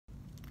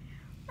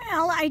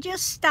I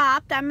just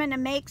stopped. I'm going to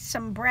make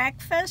some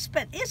breakfast,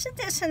 but isn't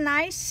this a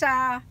nice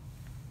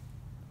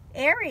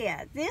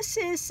area? This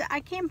is, I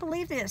can't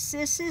believe this.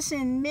 This is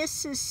in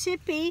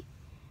Mississippi,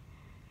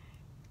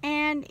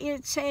 and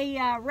it's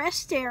a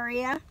rest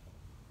area.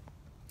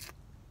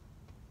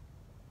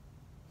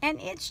 And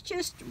it's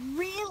just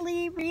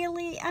really,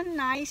 really a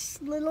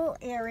nice little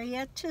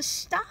area to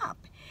stop.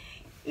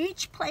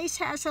 Each place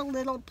has a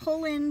little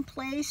pull-in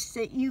place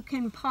that you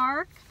can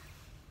park.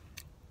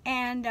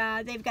 And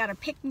they've got a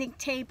picnic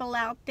table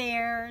out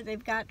there.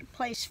 They've got a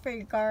place for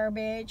your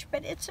garbage.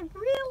 But it's a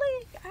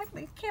really, I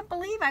can't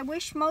believe, I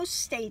wish most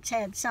states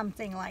had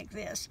something like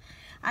this.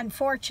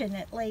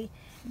 Unfortunately,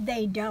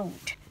 they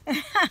don't.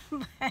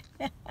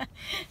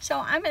 So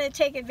I'm going to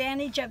take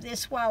advantage of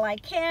this while I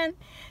can,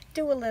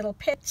 do a little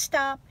pit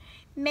stop,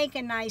 make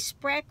a nice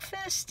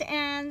breakfast,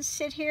 and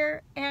sit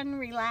here and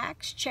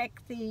relax, check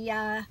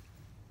the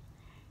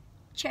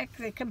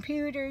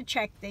computer,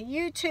 check the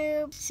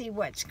YouTube, see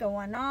what's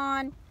going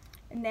on,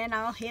 and then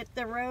I'll hit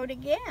the road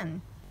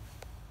again.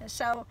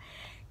 So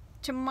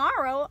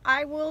tomorrow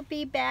I will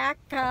be back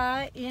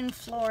in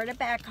Florida,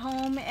 back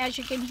home. As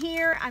you can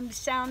hear, I'm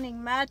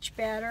sounding much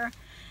better.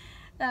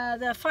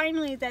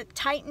 Finally, the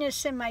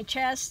tightness in my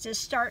chest is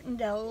starting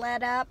to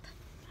let up.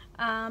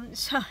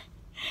 So,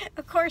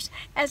 of course,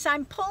 as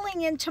I'm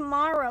pulling in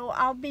tomorrow,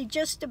 I'll be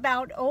just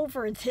about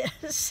over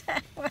this.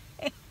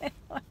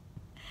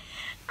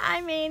 I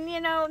mean,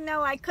 you know,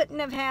 no, I couldn't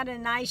have had a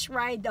nice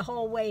ride the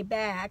whole way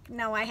back.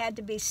 No, I had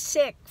to be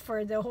sick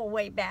for the whole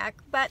way back.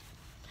 But,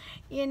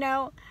 you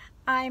know,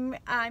 I'm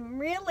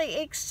really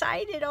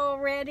excited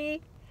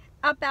already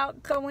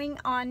about going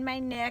on my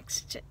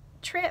next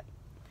trip.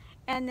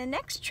 And the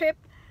next trip,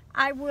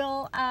 I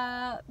will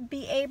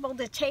be able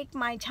to take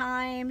my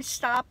time,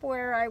 stop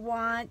where I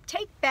want,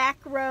 take back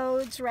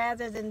roads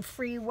rather than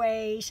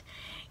freeways,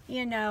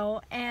 you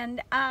know,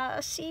 and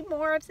see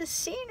more of the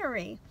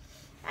scenery.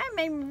 I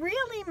mean,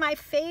 really, my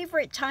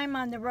favorite time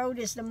on the road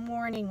is the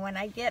morning when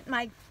I get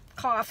my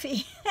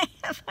coffee.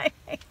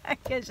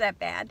 Is that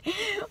bad?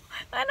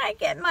 When I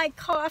get my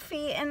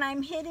coffee and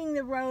I'm hitting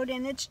the road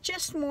and it's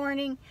just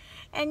morning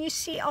and you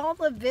see all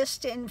the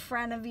vista in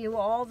front of you,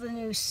 all the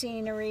new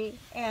scenery,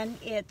 and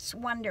it's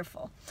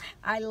wonderful.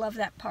 I love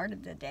that part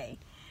of the day.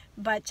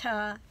 But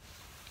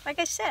like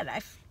I said,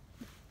 I've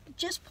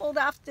just pulled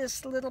off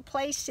this little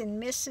place in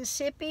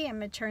Mississippi. I'm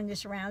going to turn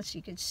this around so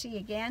you can see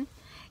again.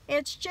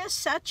 It's just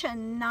such a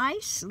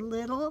nice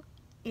little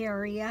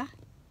area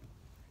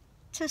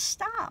to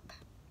stop.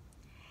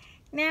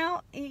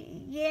 Now,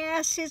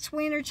 yes, it's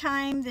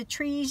wintertime. The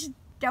trees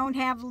don't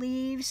have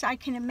leaves. I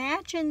can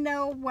imagine,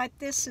 though, what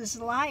this is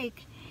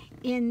like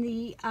in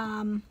the,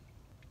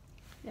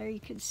 there you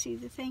can see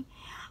the thing.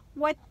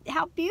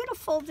 How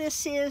beautiful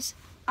this is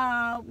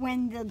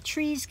when the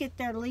trees get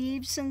their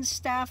leaves and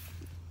stuff.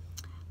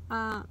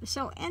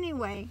 So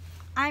anyway,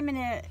 I'm going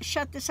to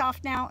shut this off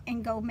now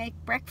and go make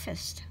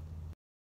breakfast.